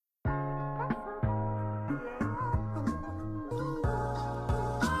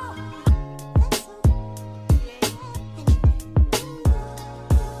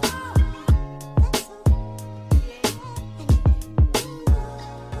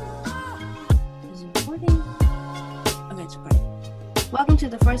Welcome to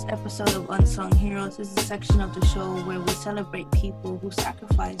the first episode of Unsung Heroes. This is a section of the show where we celebrate people who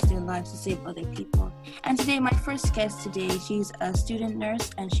sacrifice their lives to save other people. And today, my first guest today, she's a student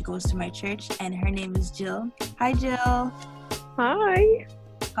nurse and she goes to my church, and her name is Jill. Hi, Jill. Hi.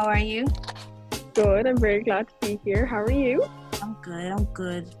 How are you? Good. I'm very glad to be here. How are you? I'm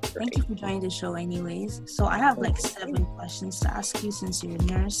good. Thank you for joining the show anyways. So I have like 7 questions to ask you since you're a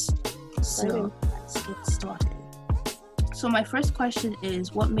nurse. So let's get started. So my first question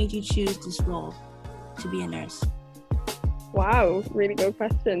is, what made you choose this role to be a nurse? Wow, really good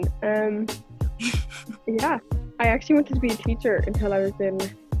question. Yeah, I actually wanted to be a teacher until I was in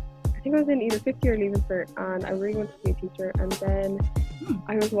either 5th year leaving cert, and I really wanted to be a teacher. And then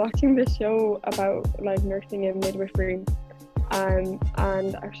I was watching this show about like nursing and midwifery, and I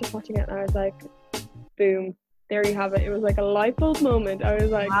was just watching it and I was like, boom, there you have it. It was like a light bulb moment. I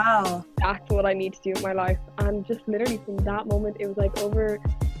was like, wow, that's what I need to do in my life. And just literally from that moment, it was like over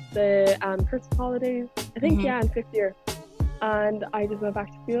the Christmas holidays, I think, in 5th year. And I just went back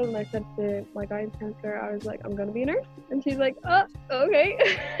to school and I said to my guidance counselor, I was like, I'm going to be a nurse. And she's like, oh, okay.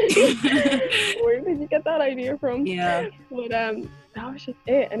 Where did you get that idea from? Yeah. But that was just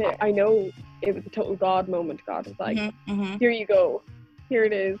it. And I know it was a total God moment. God was like, here you go. Here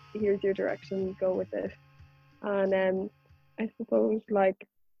it is. Here's your direction. Go with it. And I suppose like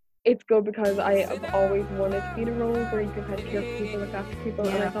it's good because I have always wanted to be in a role where you can kind of care for people, look after people,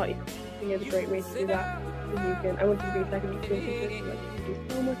 and I thought teaching is a great way to do that. I wanted to be a secondary school teacher, so like you can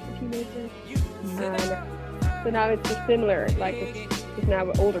do so much for teenagers. And so now it's just similar, like it's now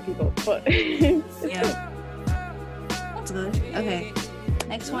with older people, but it's good. That's good. Okay.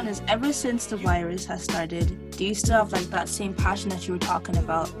 Next one is, ever since the virus has started, do you still have like that same passion that you were talking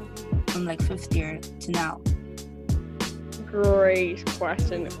about from like 5th year to now? Great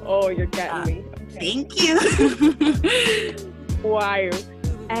question. Oh, you're getting me. Okay. Thank you. Wow.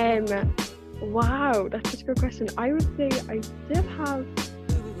 Wow, that's such a good question. I would say I still have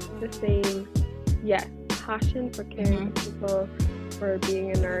the same, passion for caring for people, for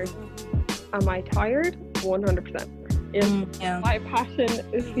being a nurse. Am I tired? 100%. My passion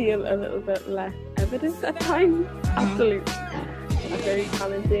feel a little bit less evident at times. Absolutely. It's very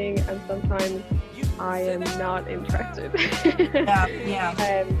challenging, and sometimes I am not interested. But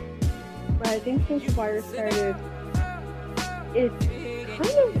I think since the virus started, it's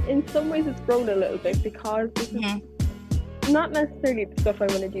kind of, in some ways, it's grown a little bit, because this is not necessarily the stuff I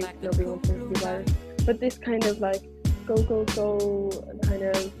want to do. Nobody wants to do virus, but this kind of like go kind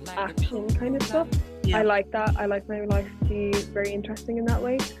of action kind of stuff. I like that. I like my life to be very interesting in that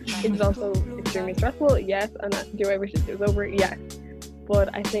way. It's also extremely stressful, yes, and do I wish it was over? Yes. But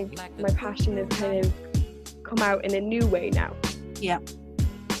I think my passion is kind of come out in a new way now. Yeah,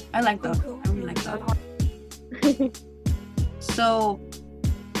 I like that. I really like that. So,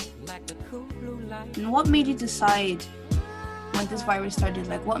 what made you decide when this virus started?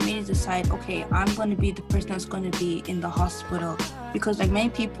 Like, what made you decide, okay, I'm going to be the person that's going to be in the hospital? Because like many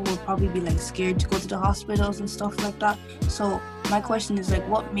people would probably be like scared to go to the hospitals and stuff like that. So my question is like,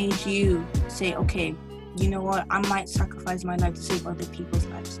 what made you say, okay, you know what, I might sacrifice my life to save other people's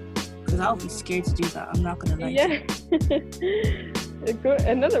lives? Because I would be scared to do that. I'm not gonna lie. Yeah.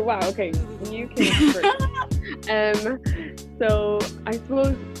 Another wow. Okay, you came first. So I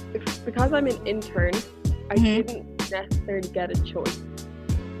suppose because I'm an intern, I didn't necessarily get a choice.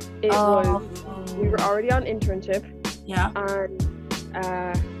 It was we were already on internship. Yeah.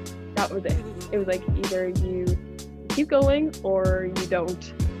 And that was it. It was like either you keep going or you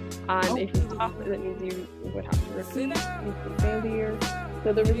don't. And if you stop, that means you would have to repeat. You could fail the year. So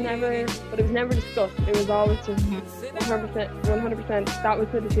it was never discussed. It was always just 100%. That was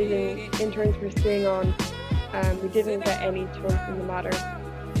the decision interns were staying on. We didn't get any choice in the matter.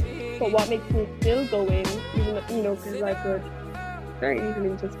 But what makes me still going, even though, because I could very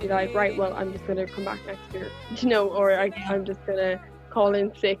easily just be like, right, well, I'm just gonna come back next year, or I'm just gonna call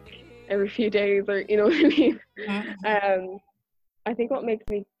in sick every few days, or you know what I mean. I think what makes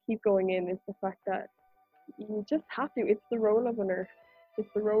me keep going in is the fact that you just have to. It's the role of a nurse. It's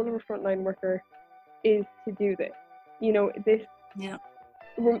the role of a frontline worker is to do this. This. Yeah.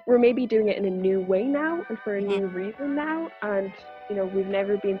 We're maybe doing it in a new way now and for a new reason now, and we've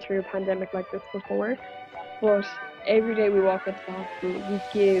never been through a pandemic like this before. But every day we walk into the hospital, we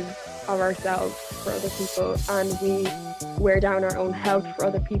give of ourselves for other people, and we wear down our own health for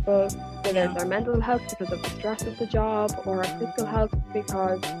other people, whether it's our mental health because of the stress of the job, or our physical health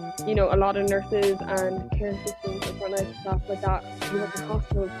because, a lot of nurses and care assistants and frontline staff like that who work in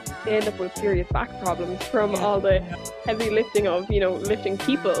hospitals, they end up with serious back problems from all the heavy lifting of, lifting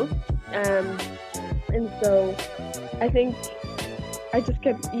people. And so I think you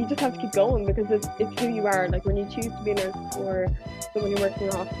just have to keep going because it's who you are. Like when you choose to be a nurse or someone who works in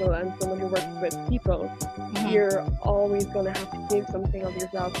a hospital and someone who works with people, you're always going to have to give something of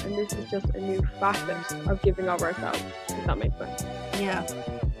yourself. And this is just a new facet of giving of ourselves, if that makes sense. Yeah.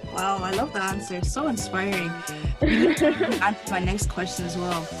 Wow, I love the answer. It's so inspiring. Answer my next question as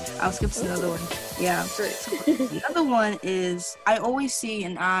well. I'll skip to another one. Yeah. Great. So the other one is, I always see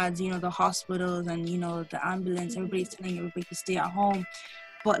in ads, the hospitals and, the ambulance, everybody's telling everybody to stay at home.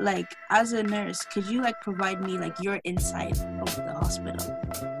 But like, as a nurse, could you like provide me like your insight of the hospital?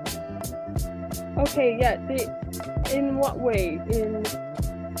 Okay, yeah. In what way?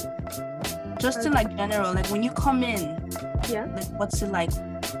 Just in like general, like when you come in, yeah. Like what's it like?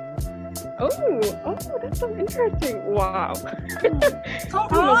 Oh, that's so interesting. Wow.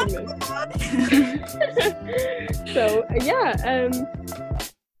 Come on. So, yeah,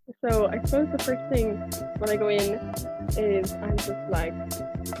 so I suppose the first thing when I go in is I'm just like,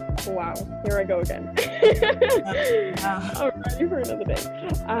 wow, here I go again. I'm ready for another day.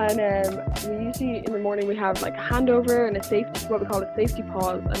 And we usually in the morning we have like a handover and what we call a safety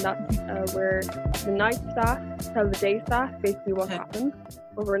pause, and that's where the night staff tell the day staff basically what happened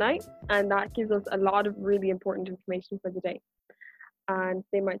overnight, and that gives us a lot of really important information for the day. And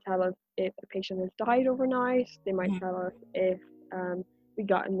they might tell us if a patient has died overnight, they might tell us if we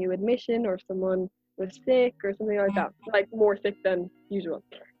got a new admission or if someone was sick or something like that, like more sick than usual.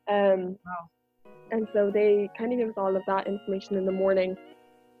 And so they kind of give us all of that information in the morning.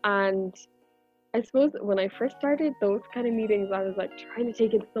 And I suppose when I first started those kind of meetings, I was like trying to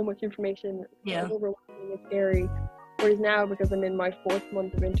take in so much information. Yeah. It's overwhelming, it's scary. Whereas now, because I'm in my 4th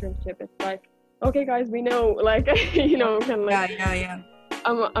month of internship, it's like, okay guys, we know, like, kind of like, yeah.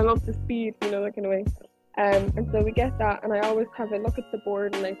 I'm up to speed, that kind of way. And so we get that, and I always have a look at the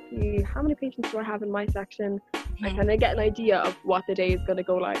board and I see how many patients do I have in my section. I kind of get an idea of what the day is going to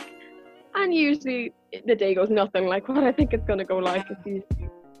go like. And usually the day goes nothing like what I think it's going to go like. It's usually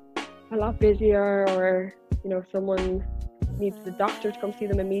a lot busier, or, someone needs the doctor to come see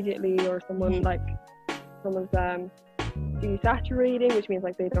them immediately, or someone's desaturating, which means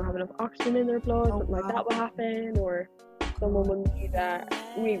like they don't have enough oxygen in their blood, something like that will happen, or someone will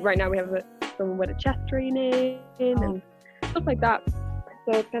need right now we have someone with a chest drain and stuff like that.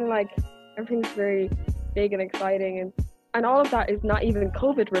 So it's kind of like everything's very big and exciting, and all of that is not even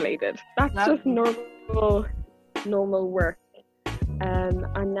COVID related. That's just normal work. And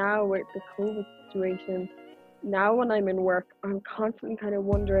now with the COVID situation, now when I'm in work, I'm constantly kind of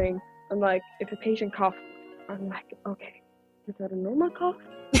wondering, I'm like, if a patient coughs, I'm like, okay, is that a normal cough?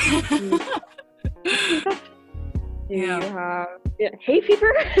 Do you have hay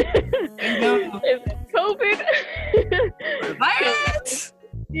fever? Is it COVID? Virus?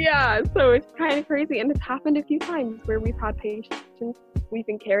 Yeah, so it's kind of crazy, and it's happened a few times where we've had patients, we've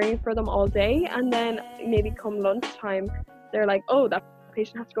been caring for them all day, and then maybe come lunchtime, they're like, oh, that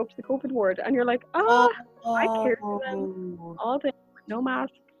patient has to go up to the COVID ward, and you're like, I cared for them all day, no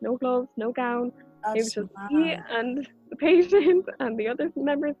mask, no gloves, no gown. It was just me and the patient and the other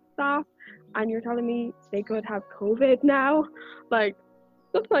members of staff, and you're telling me they could have COVID now? Like,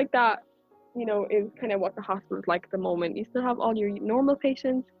 stuff like that, is kind of what the hospital is like at the moment. You still have all your normal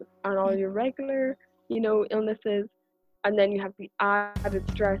patients and all your regular, illnesses, and then you have the added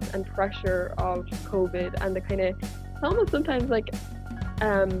stress and pressure of COVID, and the kind of, it's almost sometimes like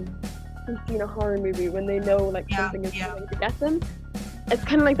you've seen a horror movie when they know like something is going to get them. It's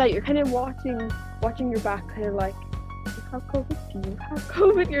kind of like that. You're kind of watching your back, kind of like, do you have COVID? Do you have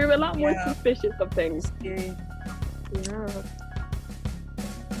COVID? You're a lot more suspicious of things. Yeah.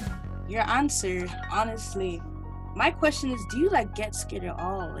 Your answer, honestly, my question is, do you like get scared at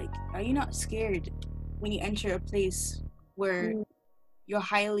all? Like, are you not scared when you enter a place where you're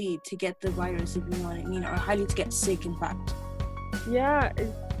highly to get the virus, if you know what I mean, or highly to get sick, in fact? Yeah,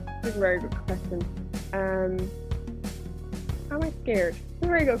 it's a very good question. Am I scared? It's a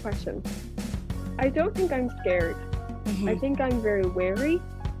very good question. I don't think I'm scared. I think I'm very wary.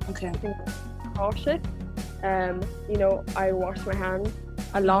 Okay. I think I'm cautious. I wash my hands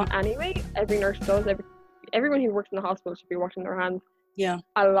a lot anyway. Every nurse does. Everyone who works in the hospital should be washing their hands. Yeah.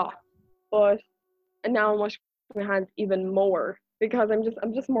 A lot. And now I'm washing my hands even more because I'm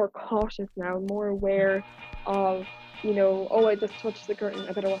just more cautious now, more aware of, I just touched the curtain,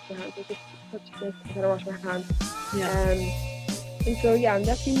 I better wash my hands. I just touched this, I better wash my hands. Yeah. And so, I'm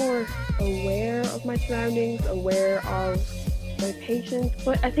definitely more aware of my surroundings, aware of my patients.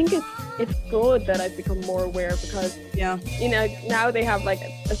 But I think it's good that I've become more aware because, now they have like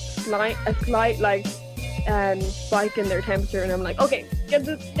a slight like spike in their temperature, and I'm like, okay, get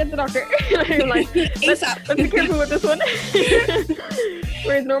the doctor. I'm like, let's be careful with this one.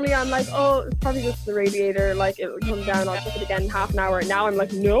 Whereas normally I'm like, oh, it's probably just the radiator, like it'll come down, I'll check it again in half an hour. Now I'm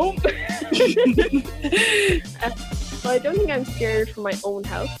like, nope. But I don't think I'm scared for my own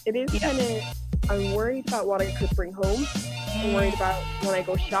health. It is kind of, I'm worried about what I could bring home. I'm worried about when I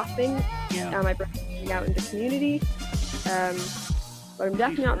go shopping, am I bringing out in the community? But I'm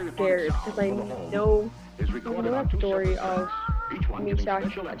definitely not scared because I know that story of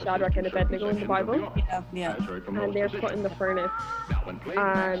Meshach, Shadrach, and Abednego in the Bible. And they're put in the furnace. And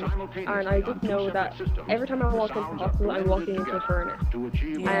I just know that every time I walk into the hospital, I'm walking into a furnace.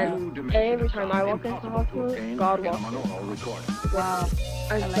 And every time I walk into the hospital, God walks in. Wow.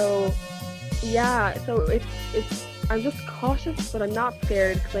 And so, so it's I'm just cautious, but I'm not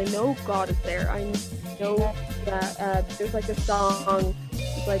scared because I know God is there. I know that there's like a song,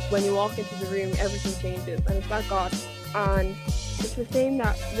 it's like when you walk into the room, everything changes, and it's about God. And it's the same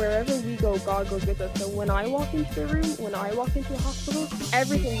that wherever we go, God goes with us. So when I walk into the room, when I walk into a hospital,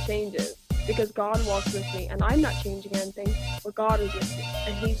 everything changes because God walks with me, and I'm not changing anything, but God is with me,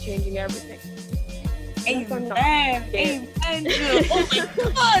 and He's changing everything. Amen. Amen. Oh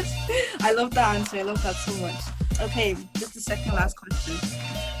my gosh. I love that answer. I love that so much. Okay, this is the second last question.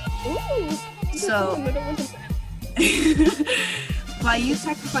 Ooh. So, by you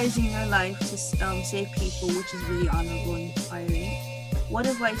sacrificing your life to save people, which is really honorable and inspiring, what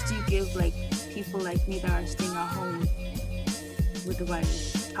advice do you give like people like me that are staying at home with the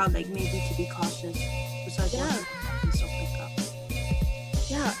virus? How like maybe to be cautious besides and stuff like that?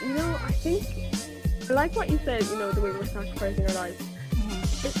 Yeah, I think I like what you said. The way we're sacrificing our lives.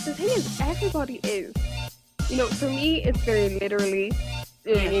 The thing is, everybody is. For me, it's very literally.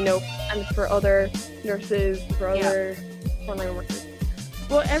 And for other nurses, for other frontline workers.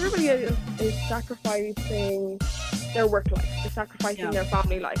 Well, everybody is sacrificing their work life, is sacrificing their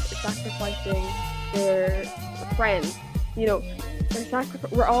family life, is sacrificing their friends.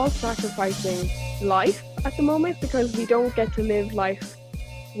 We're all sacrificing life at the moment because we don't get to live life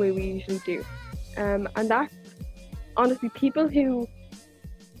the way we usually do. And that's honestly, people who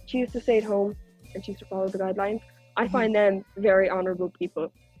choose to stay at home and choose to follow the guidelines, I find them very honorable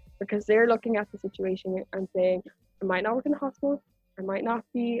people because they're looking at the situation and saying, I might not work in the hospital, I might not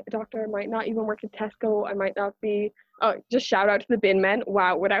be a doctor, I might not even work at Tesco, I might not be, just shout out to the bin men.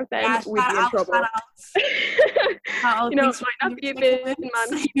 Wow, without them, we'd be in trouble. Might not be a bin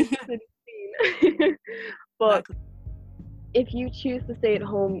man. But if you choose to stay at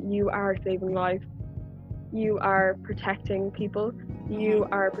home, you are saving lives. You are protecting people. You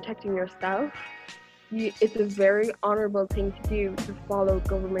are protecting yourself. It's a very honourable thing to do to follow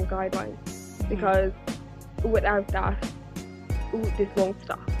government guidelines because without that, this won't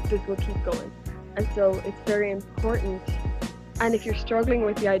stop. This will keep going. And so it's very important. And if you're struggling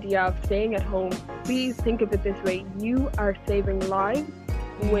with the idea of staying at home, please think of it this way. You are saving lives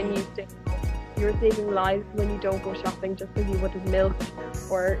when you stay at home. You're saving lives when you don't go shopping just because you wanted milk,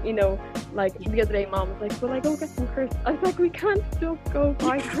 or like the other day mom was like, will I go get some crisps? I was like, we can't just go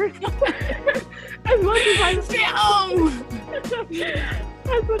buy crisps. As much as I stay home.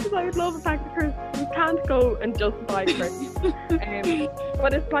 As much as I would love a pack of crisps, we can't go and just buy crisps.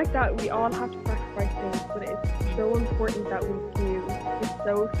 But it's like that, we all have to sacrifice things, but it's so important that we do. It's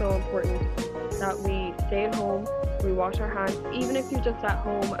so important that we stay at home, we wash our hands, even if you're just at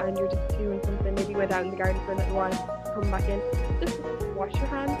home and you're just doing something, maybe you went out in the garden for a little while, come back in, just wash your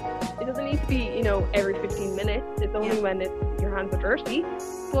hands. It doesn't need to be, every 15 minutes, it's only when your hands are dirty,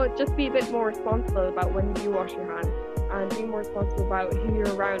 but just be a bit more responsible about when you do wash your hands, and be more responsible about who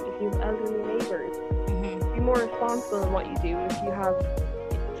you're around. If you have elderly neighbours, be more responsible in what you do. If you have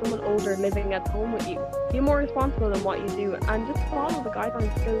someone older living at home with you, be more responsible in what you do, and just follow the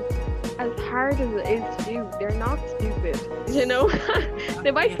guidelines, because as hard as it is to do, they're not stupid,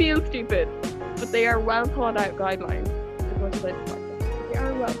 they might feel stupid, but they are well thought out guidelines, as much as I dislike them. They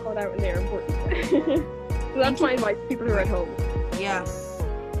are well thought out and they're important. So that's my advice to people who are at home.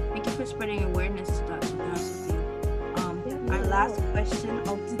 Thank you for spreading awareness to that, to be honest with you. Our last question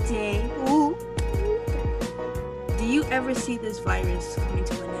of the day. Ooh. Do you ever see this virus coming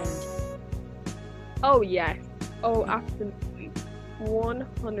to an end? Oh yes. Oh, absolutely.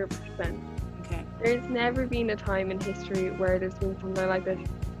 100%. Okay. There's never been a time in history where there's been something like this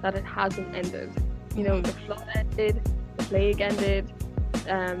that it hasn't ended. The flood ended, the plague ended,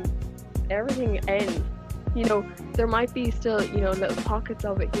 everything ends. There might be still, little pockets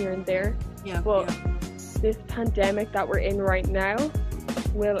of it here and there. But this pandemic that we're in right now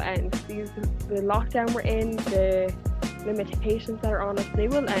will end. The lockdown we're in, the limitations that are on us, they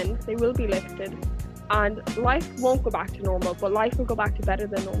will end. They will be lifted. And life won't go back to normal, but life will go back to better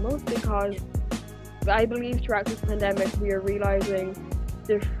than normal, because I believe throughout this pandemic we are realising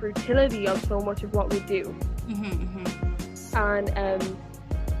the fertility of so much of what we do, and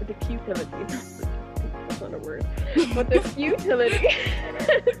the futility. That's not a word, but the futility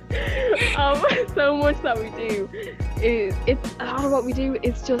of so much that we do is, it's a lot of what we do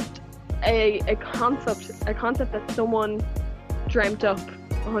is just a concept that someone dreamt up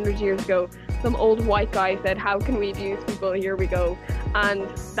 100 years ago. Some old white guy said, how can we abuse people? Here we go. And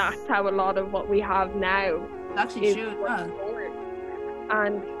that's how a lot of what we have now That's actually true. forward.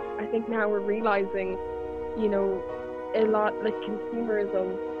 And I think now we're realizing, you know, a lot, like,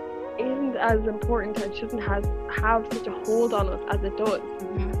 consumerism isn't as important and shouldn't have such a hold on us as it does.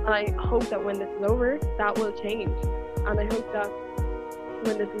 And I hope that when this is over, that will change. And I hope that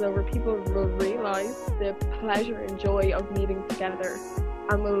when this is over, people will realize the pleasure and joy of meeting together,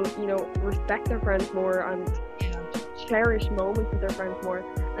 and will, you know, respect their friends more and cherish moments with their friends more.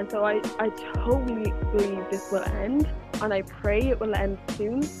 And so I totally believe this will end, and I pray it will end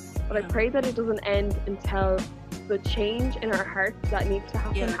soon, but I pray that it doesn't end until the change in our hearts that needs to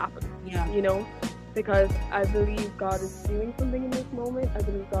happen, you know, because I believe God is doing something in this moment. I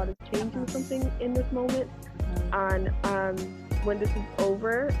believe God is changing something in this moment, and when this is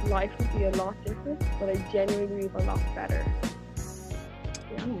over, life will be a lot different, but I genuinely believe a lot better.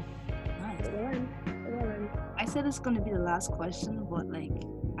 Yeah. Ooh, nice. It will end. I said it's gonna be the last question, but like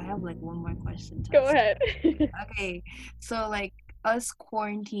I have like one more question. Go ahead. Okay, so like us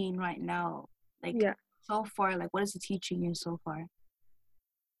quarantine right now, like so far, like what is it teaching you so far?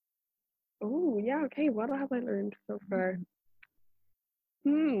 Oh yeah, okay. What have I learned so far?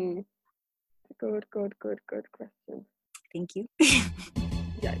 Good question. Thank you.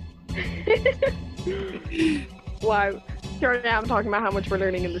 Yeah. Wow. Here I am talking about how much we're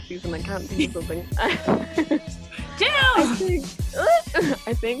learning in the season. I can't think of something.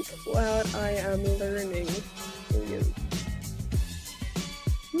 I think what I am learning is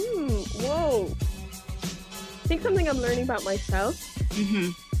whoa. I think something I'm learning about myself.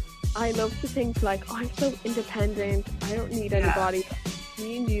 I love to think like, oh, I'm so independent. I don't need anybody.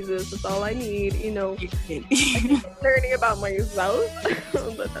 Me and Jesus, that's all I need, you know. I'm learning about myself,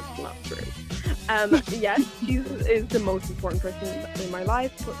 but that's not true. Yes, Jesus is the most important person in my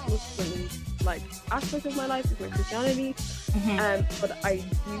life, but most important, like, aspect of my life is my Christianity. But I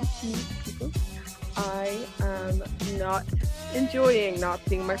do meet people. I am not enjoying not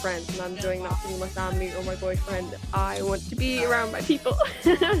seeing my friends, and I'm enjoying not seeing my family or my boyfriend. I want to be around my people.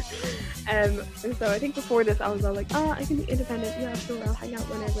 And so I think before this I was all like, I can be independent, yeah sure, I'll hang out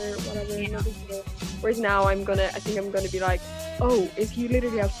whenever, whatever, no big deal. Whereas now I think I'm gonna be like, oh, if you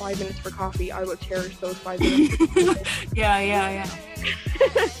literally have 5 minutes for coffee, I will cherish those 5 minutes. Yeah.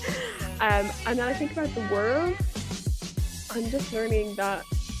 And then I think about the world. I'm just learning that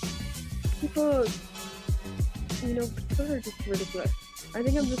people, you know, people are just ridiculous. I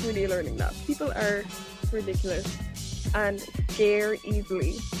think I'm just really learning that people are ridiculous and scare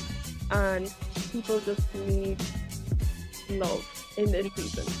easily, and people just need love in this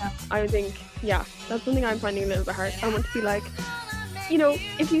season. I think, that's something I'm finding a little bit hard. I want to be like, you know,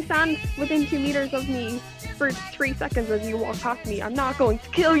 if you stand within 2 meters of me for 3 seconds as you walk past me, I'm not going to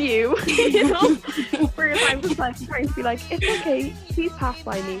kill you. You know? Whereas I'm just like trying to be like, it's okay, please pass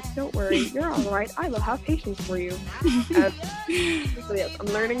by me, don't worry, you're alright, I will have patience for you. So yes, I'm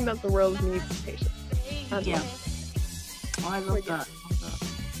learning that the world needs patience. I love that.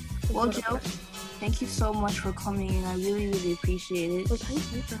 Well, Jill, thank you so much for coming in. I really, really appreciate it. Well, thank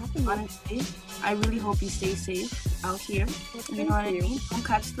you for having me. Honestly, I really hope you stay safe out here. Well, you know what I mean? Don't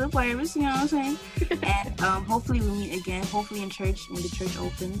catch the virus, you know what I'm saying? And hopefully we'll meet again, hopefully in church, when the church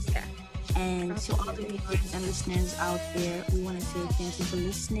opens. Yeah. And to all the viewers and listeners out there, we want to say thank you for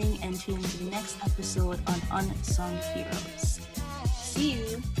listening, and tune in to the next episode on Unsung Heroes. See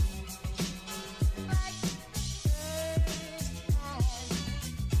you.